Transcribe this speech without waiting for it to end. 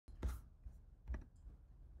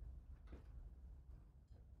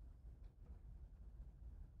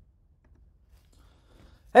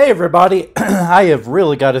Hey everybody, I have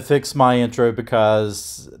really got to fix my intro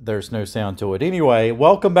because there's no sound to it. Anyway,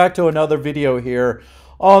 welcome back to another video here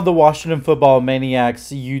on the Washington Football Maniacs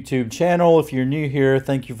YouTube channel. If you're new here,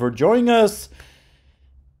 thank you for joining us.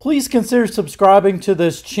 Please consider subscribing to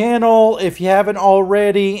this channel if you haven't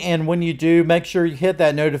already, and when you do, make sure you hit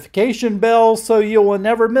that notification bell so you will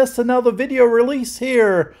never miss another video release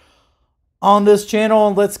here on this channel.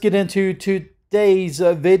 And let's get into today's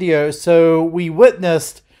video. So we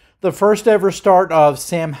witnessed the first ever start of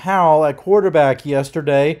Sam Howell at quarterback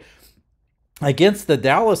yesterday against the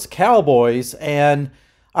Dallas Cowboys, and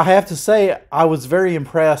I have to say I was very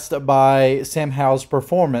impressed by Sam Howell's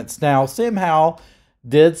performance. Now, Sam Howell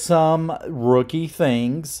did some rookie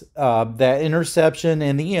things. That interception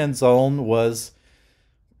in the end zone was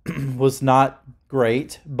not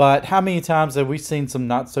great, but how many times have we seen some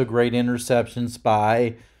not so great interceptions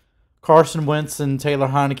by Carson Wentz and Taylor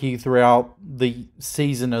Heineke throughout the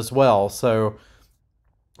season as well? So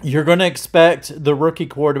you're going to expect the rookie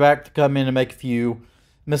quarterback to come in and make a few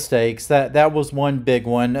mistakes. That was one big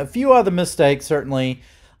one. A few other mistakes, certainly.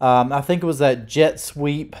 I think it was that jet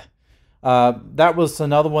sweep. That was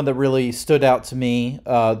another one that really stood out to me.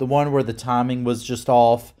 The one where the timing was just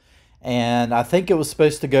off. And I think it was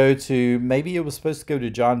supposed to go to, maybe it was supposed to go to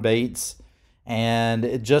John Bates. And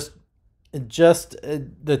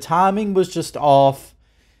the timing was just off.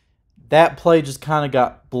 That play just kind of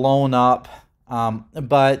got blown up.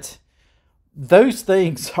 But those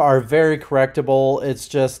things are very correctable.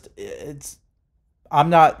 I'm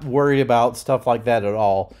not worried about stuff like that at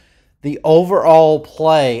all. The overall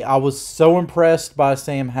play, I was so impressed by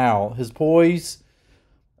Sam Howell. His poise,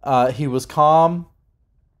 he was calm.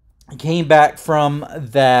 He came back from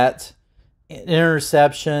that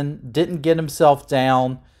interception, didn't get himself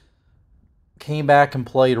down, came back and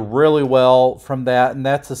played really well from that, and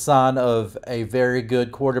that's a sign of a very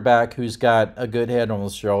good quarterback who's got a good head on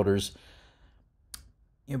his shoulders.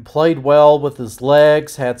 He played well with his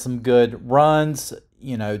legs, had some good runs,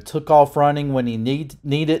 took off running when he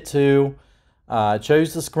needed to,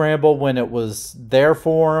 chose to scramble when it was there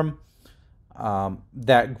for him.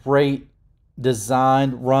 That great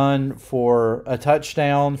designed run for a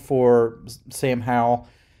touchdown for Sam Howell.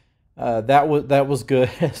 That was good.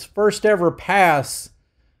 His first ever pass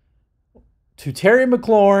to Terry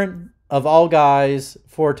McLaurin, of all guys,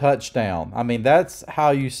 for a touchdown. I mean, that's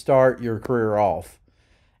how you start your career off.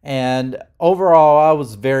 And overall, I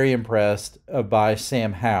was very impressed by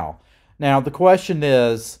Sam Howell. Now, the question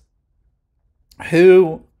is,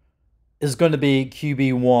 who is going to be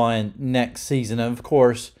QB1 next season? And of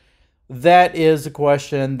course, that is a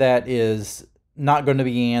question that is not going to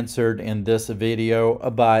be answered in this video,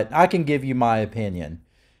 but I can give you my opinion.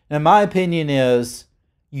 And my opinion is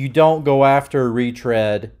you don't go after a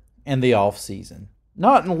retread in the offseason.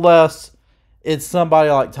 Not unless it's somebody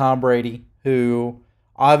like Tom Brady, who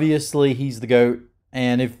obviously he's the GOAT.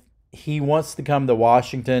 And if he wants to come to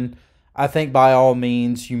Washington, I think by all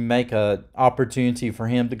means you make an opportunity for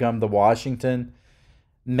him to come to Washington.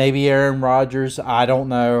 Maybe Aaron Rodgers, I don't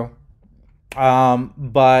know.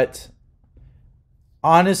 But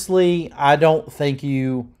honestly, I don't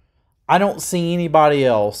see anybody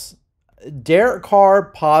else. Derek Carr,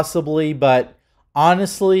 possibly, but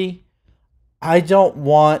honestly, I don't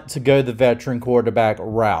want to go the veteran quarterback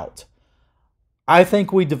route. I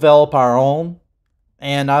think we develop our own,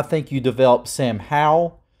 and I think you develop Sam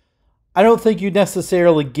Howell. I don't think you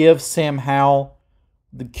necessarily give Sam Howell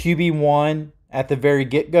the QB1 at the very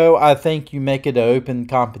get-go. I think you make it an open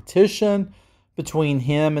competition between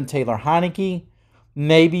him and Taylor Heineke.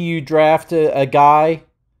 Maybe you draft a guy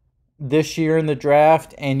this year in the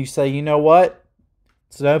draft and you say, you know what?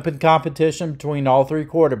 It's an open competition between all three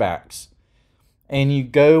quarterbacks. And you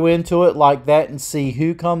go into it like that and see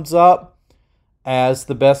who comes up as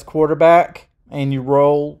the best quarterback, and you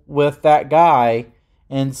roll with that guy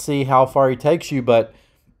and see how far he takes you. But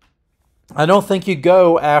I don't think you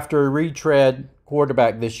go after a retread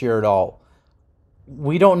quarterback this year at all.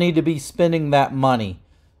 We don't need to be spending that money.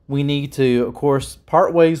 We need to, of course,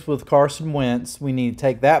 part ways with Carson Wentz. We need to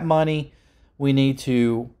take that money. We need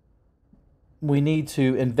to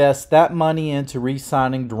invest that money into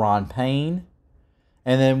re-signing Deron Payne.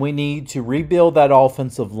 And then we need to rebuild that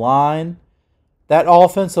offensive line. That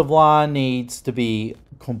offensive line needs to be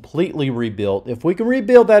completely rebuilt. If we can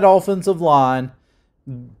rebuild that offensive line,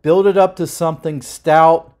 build it up to something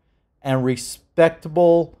stout and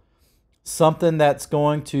respectable, something that's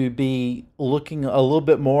going to be looking a little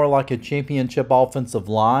bit more like a championship offensive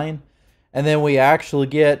line, and then we actually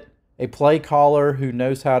get a play caller who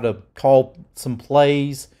knows how to call some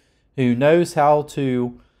plays, who knows how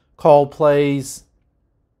to call plays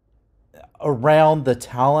around the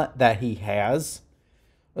talent that he has,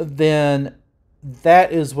 then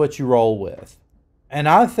that is what you roll with. And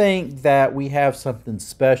I think that we have something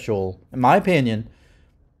special, in my opinion.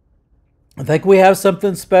 I think we have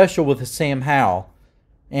something special with Sam Howell.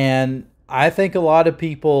 And I think a lot of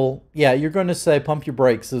people, yeah, you're going to say pump your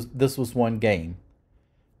brakes. This was one game.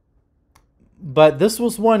 But this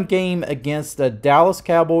was one game against a Dallas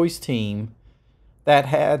Cowboys team that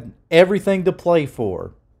had everything to play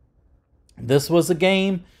for. This was a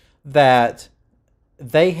game that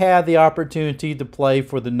they had the opportunity to play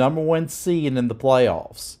for the #1 seed in the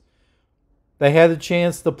playoffs. They had a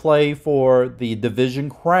chance to play for the division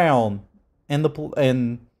crown in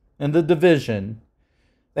the division.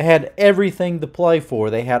 They had everything to play for.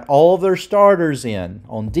 They had all of their starters in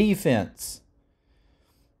on defense.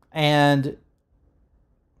 And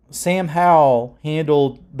Sam Howell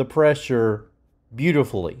handled the pressure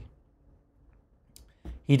beautifully.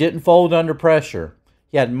 He didn't fold under pressure.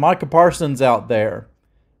 He had Micah Parsons out there.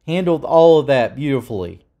 Handled all of that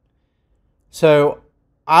beautifully. So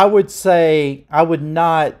I would say I would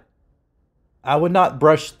not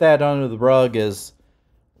brush that under the rug as,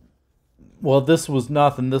 well, this was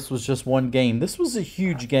nothing. This was just one game. This was a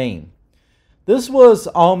huge game. This was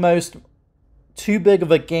almost too big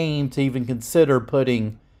of a game to even consider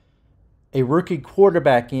putting a rookie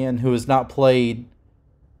quarterback in who has not played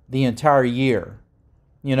the entire year.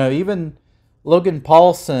 You know, even Logan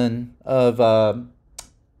Paulson of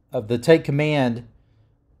the Take Command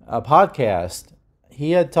podcast,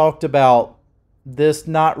 he had talked about this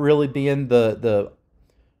not really being the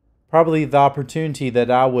probably the opportunity that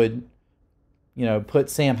I would, you know, put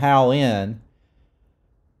Sam Howell in.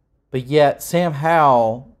 But yet Sam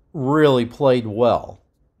Howell really played well.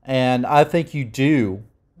 And I think you do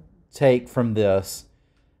take from this,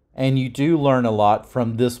 and you do learn a lot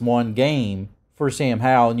from this one game for Sam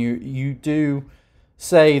Howell. And you do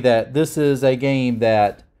say that this is a game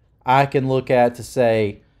that I can look at to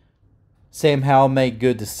say Sam Howell made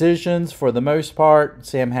good decisions for the most part.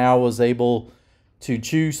 Sam Howell was able to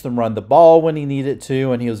choose to run the ball when he needed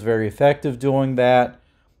to, and he was very effective doing that.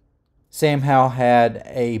 Sam Howell had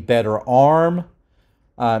a better arm.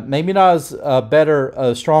 Maybe not as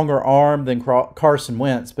a stronger arm than Carson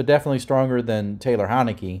Wentz, but definitely stronger than Taylor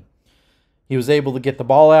Heineke. He was able to get the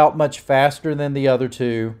ball out much faster than the other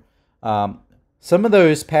two. Some of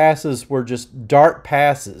those passes were just dart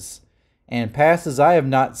passes, and passes I have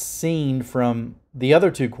not seen from the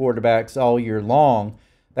other two quarterbacks all year long,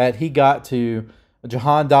 that he got to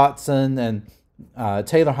Jahan Dotson and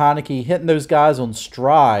Taylor Heineke, hitting those guys on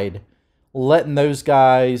stride, letting those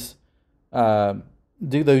guys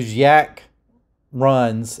do those yak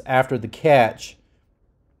runs after the catch.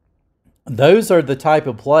 Those are the type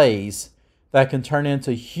of plays that can turn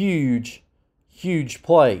into huge, huge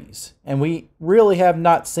plays. And we really have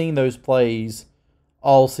not seen those plays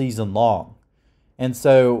all season long. And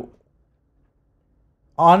so,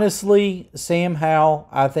 honestly, Sam Howell,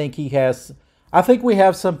 I think we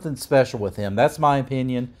have something special with him. That's my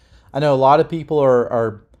opinion. I know a lot of people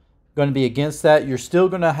are going to be against that. You're still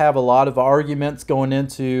going to have a lot of arguments going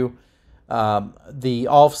into the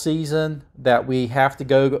offseason that we have to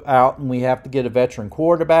go out and we have to get a veteran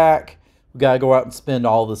quarterback. We got to go out and spend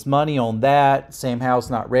all this money on that. Sam Howell's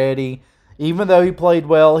not ready. Even though he played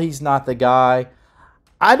well, he's not the guy.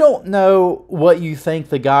 I don't know what you think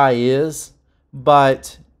the guy is,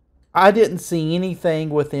 but I didn't see anything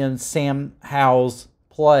within Sam Howell's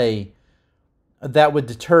play that would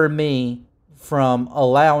deter me from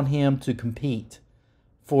allowing him to compete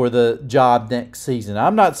for the job next season.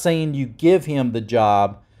 I'm not saying you give him the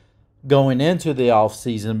job going into the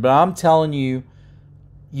offseason, but I'm telling you,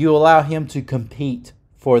 you allow him to compete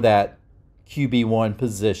for that QB1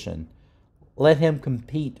 position. Let him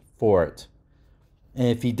compete for it. And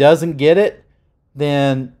if he doesn't get it,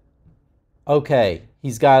 then okay,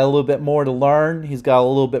 he's got a little bit more to learn. He's got a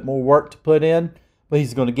little bit more work to put in, but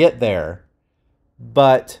he's going to get there.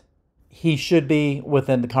 But he should be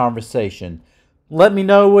within the conversation. Let me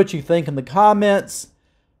know what you think in the comments.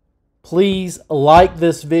 Please like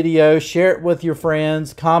this video, share it with your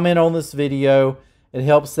friends, comment on this video. It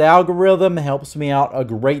helps the algorithm. It helps me out a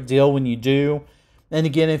great deal when you do. And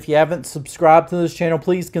again, if you haven't subscribed to this channel,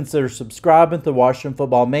 please consider subscribing to Washington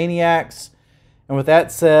Football Maniacs. And with that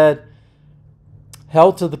said,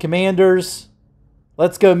 hell to the Commanders.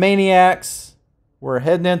 Let's go Maniacs. We're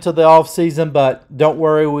heading into the offseason, but don't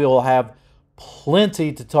worry, we will have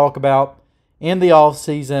plenty to talk about in the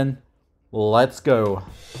offseason. Let's go.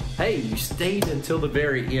 Hey, you stayed until the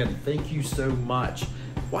very end. Thank you so much.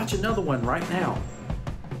 Watch another one right now.